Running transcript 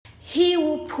He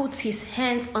who puts his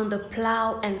hands on the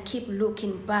plow and keep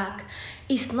looking back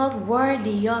is not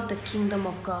worthy of the kingdom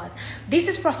of God. This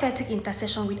is Prophetic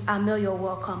Intercession with Amel. You're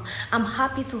welcome. I'm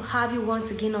happy to have you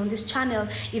once again on this channel.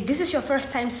 If this is your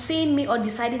first time seeing me or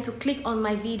deciding to click on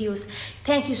my videos,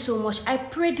 thank you so much. I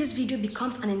pray this video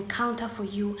becomes an encounter for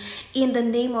you in the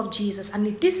name of Jesus. And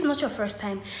if this is not your first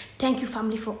time, thank you,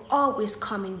 family, for always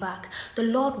coming back. The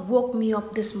Lord woke me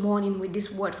up this morning with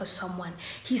this word for someone.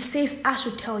 He says, I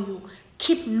should tell you,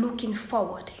 keep looking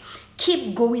forward.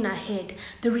 Keep going ahead.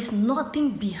 There is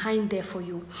nothing behind there for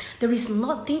you. There is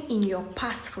nothing in your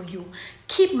past for you.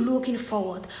 Keep looking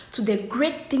forward to the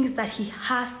great things that He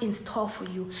has in store for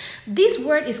you. This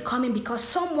word is coming because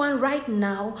someone right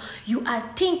now, you are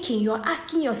thinking, you're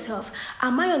asking yourself,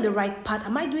 am I on the right path?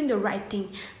 Am I doing the right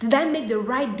thing? Did I make the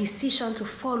right decision to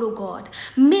follow God?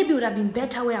 Maybe it would have been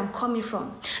better where I'm coming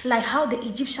from. Like how the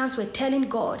Egyptians were telling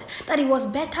God that it was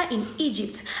better in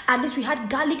Egypt. At least we had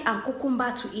garlic and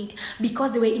cucumber to eat,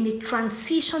 because they were in a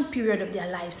transition period of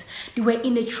their lives. They were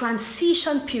in a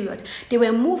transition period. They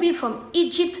were moving from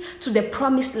Egypt to the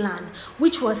promised land,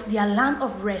 which was their land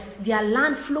of rest, their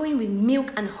land flowing with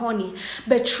milk and honey.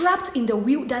 But trapped in the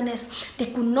wilderness, they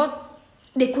could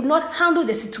not handle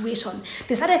the situation.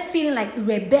 They started feeling like it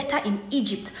were better in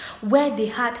Egypt, where they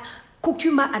had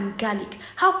cucumber and garlic.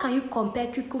 How can you compare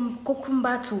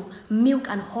cucumber to milk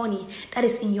and honey that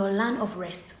is in your land of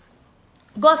rest?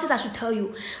 God says I should tell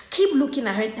you, keep looking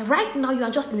ahead. Right now, you are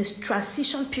just in this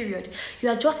transition period. You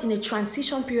are just in a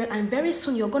transition period, and very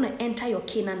soon you're going to enter your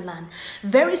Canaan land.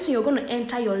 Very soon you're going to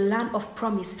enter your land of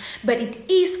promise. But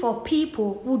it is for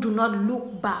people who do not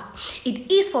look back. It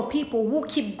is for people who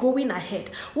keep going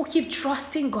ahead, who keep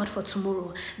trusting God for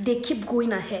tomorrow. They keep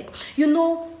going ahead. You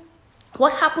know,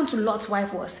 what happened to Lot's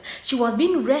wife was, she was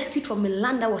being rescued from a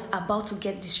land that was about to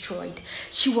get destroyed.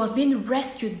 She was being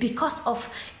rescued because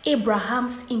of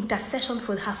Abraham's intercession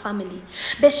for her family.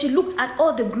 But she looked at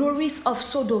all the glories of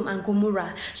Sodom and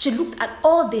Gomorrah. She looked at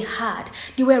all they had.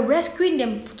 They were rescuing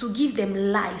them to give them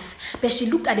life. But she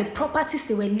looked at the properties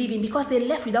they were living, because they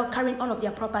left without carrying all of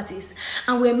their properties.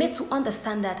 And we were made to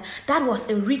understand that that was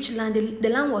a rich land. The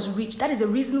land was rich. That is the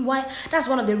reason why, that's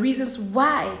one of the reasons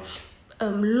why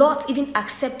Lot even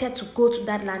accepted to go to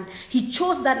that land. He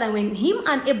chose that land when him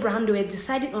and Abraham, they were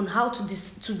deciding on how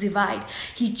to divide.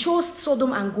 He chose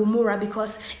Sodom and Gomorrah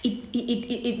because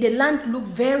the land looked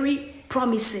very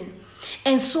promising.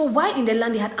 And so while in the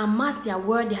land, they had amassed their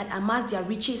wealth, they had amassed their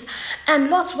riches,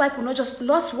 and Lot's wife could not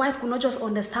just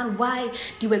understand why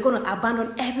they were going to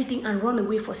abandon everything and run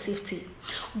away for safety.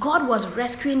 God was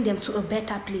rescuing them to a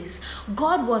better place.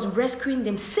 God was rescuing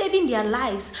them, saving their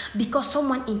lives because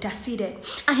someone interceded.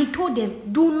 And He told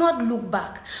them, do not look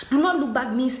back. Do not look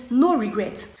back means no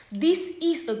regrets. This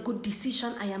is a good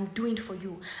decision I am doing for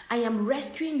you. I am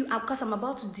rescuing you because I'm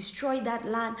about to destroy that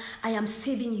land. I am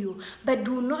saving you. But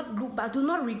do not look back. Do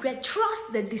not regret.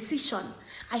 Trust the decision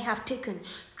I have taken.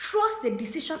 Trust the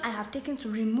decision I have taken to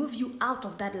remove you out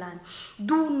of that land.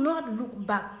 Do not look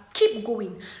back. Keep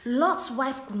going. Lot's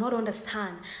wife could not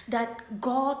understand that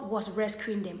God was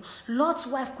rescuing them. Lot's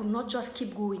wife could not just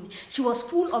keep going. She was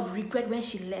full of regret when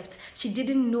she left. She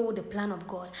didn't know the plan of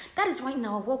God. That is why in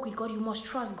our walk with God, you must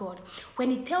trust God.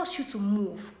 When He tells you to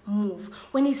move, move.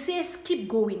 When He says keep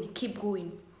going, keep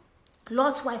going.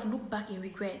 Lot's wife looked back in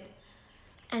regret,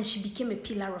 and she became a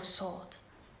pillar of salt.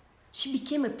 She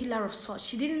became a pillar of salt.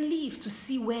 She didn't live to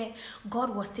see where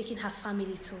God was taking her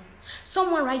family to.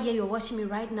 Someone right here, you're watching me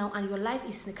right now, and your life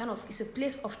is in it's a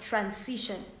place of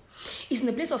transition. It's in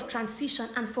a place of transition,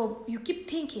 and you keep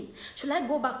thinking, should I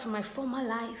go back to my former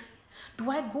life? Do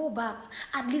I go back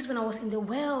at least when I was in the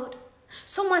world?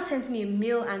 Someone sent me a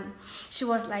mail, and she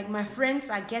was like, my friends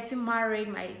are getting married,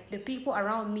 the people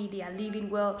around me, they are living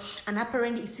well, and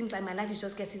apparently it seems like my life is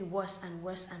just getting worse and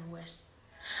worse and worse.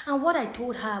 And what I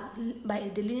told her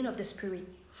by the leading of the Spirit,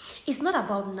 it's not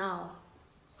about now.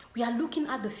 We are looking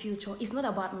at the future. It's not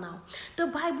about now. The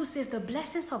Bible says the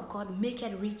blessings of God make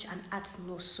it rich and adds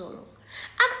no sorrow.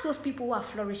 Ask those people who are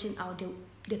flourishing out there,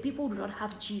 the people who do not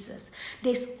have Jesus.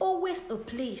 There's always a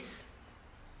place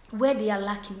where they are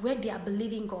lacking, where they are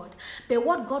believing God. But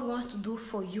what God wants to do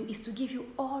for you is to give you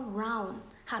all-round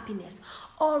happiness,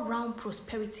 all-round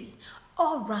prosperity,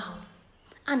 all-round.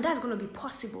 And that's going to be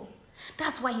possible.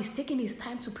 That's why He's taking His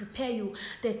time to prepare you.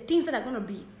 The things that are going to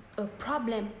be a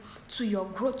problem to your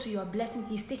growth, to your blessing,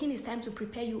 He's taking His time to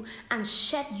prepare you and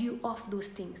shed you off those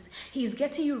things. He's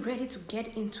getting you ready to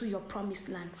get into your promised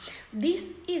land.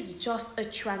 This is just a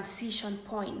transition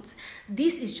point.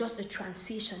 This is just a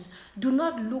transition. Do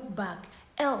not look back,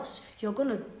 else you're going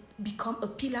to become a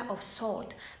pillar of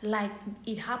salt like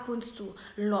it happens to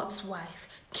Lot's wife.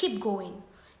 Keep going.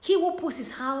 He who puts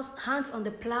his hands on the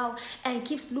plow and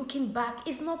keeps looking back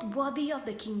is not worthy of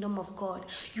the kingdom of God.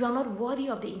 You are not worthy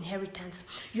of the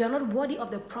inheritance. You are not worthy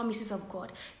of the promises of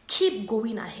God. Keep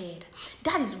going ahead.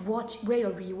 That is where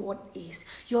your reward is.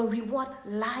 Your reward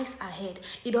lies ahead.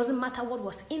 It doesn't matter what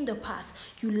was in the past.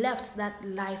 You left that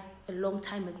life a long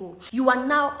time ago. You are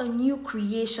now a new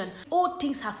creation. All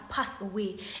things have passed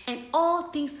away and all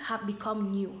things have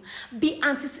become new.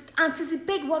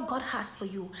 Anticipate what God has for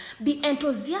you. Be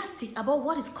enthusiastic about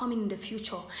what is coming in the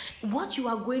future. What you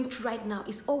are going through right now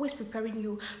is always preparing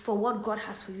you for what God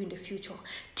has for you in the future.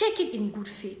 Take it in good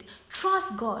faith.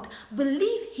 Trust God.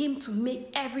 Believe Him to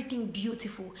make everything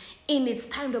beautiful in its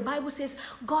time. The Bible says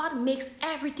God makes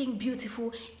everything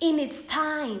beautiful in its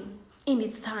time. In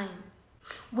its time.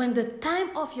 When the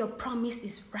time of your promise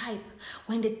is ripe,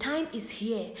 when the time is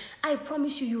here, I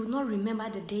promise you, you will not remember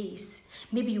the days.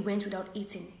 Maybe you went without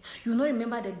eating. You will not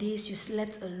remember the days you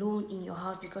slept alone in your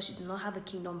house because you did not have a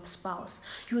kingdom spouse.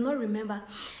 You will not remember.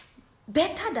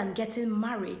 Better than getting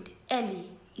married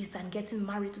early is than getting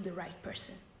married to the right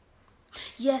person.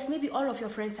 Yes, maybe all of your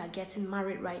friends are getting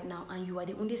married right now and you are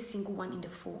the only single one in the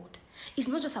fold. It's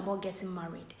not just about getting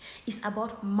married. It's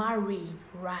about marrying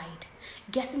right.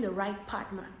 Getting the right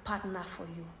partner for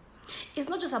you. It's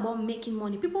not just about making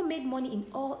money. People make money in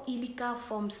all illegal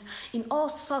forms, in all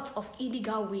sorts of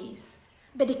illegal ways.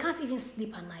 But they can't even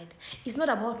sleep at night. It's not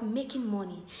about making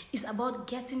money. It's about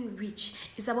getting rich.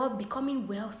 It's about becoming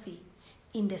wealthy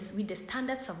with the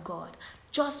standards of God.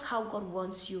 Just how God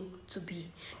wants you to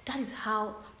be. That is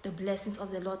how the blessings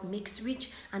of the Lord makes rich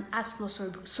and adds no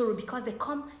sorrow because they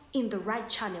come in the right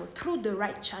channel, through the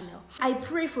right channel. I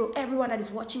pray for everyone that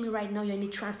is watching me right now. You're in a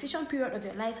transition period of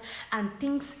your life and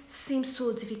things seem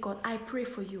so difficult. I pray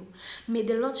for you. May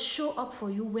the Lord show up for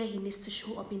you where He needs to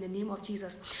show up in the name of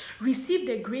Jesus. Receive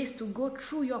the grace to go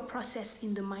through your process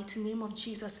in the mighty name of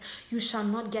Jesus. You shall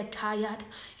not get tired.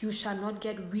 You shall not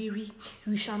get weary.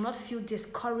 You shall not feel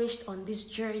discouraged on this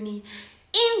journey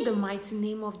in the mighty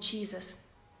name of Jesus.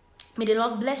 May the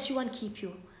Lord bless you and keep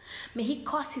you. May He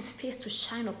cause His face to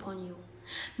shine upon you.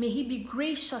 May He be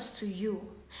gracious to you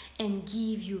and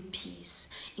give you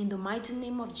peace. In the mighty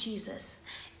name of Jesus,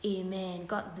 amen.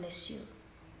 God bless you.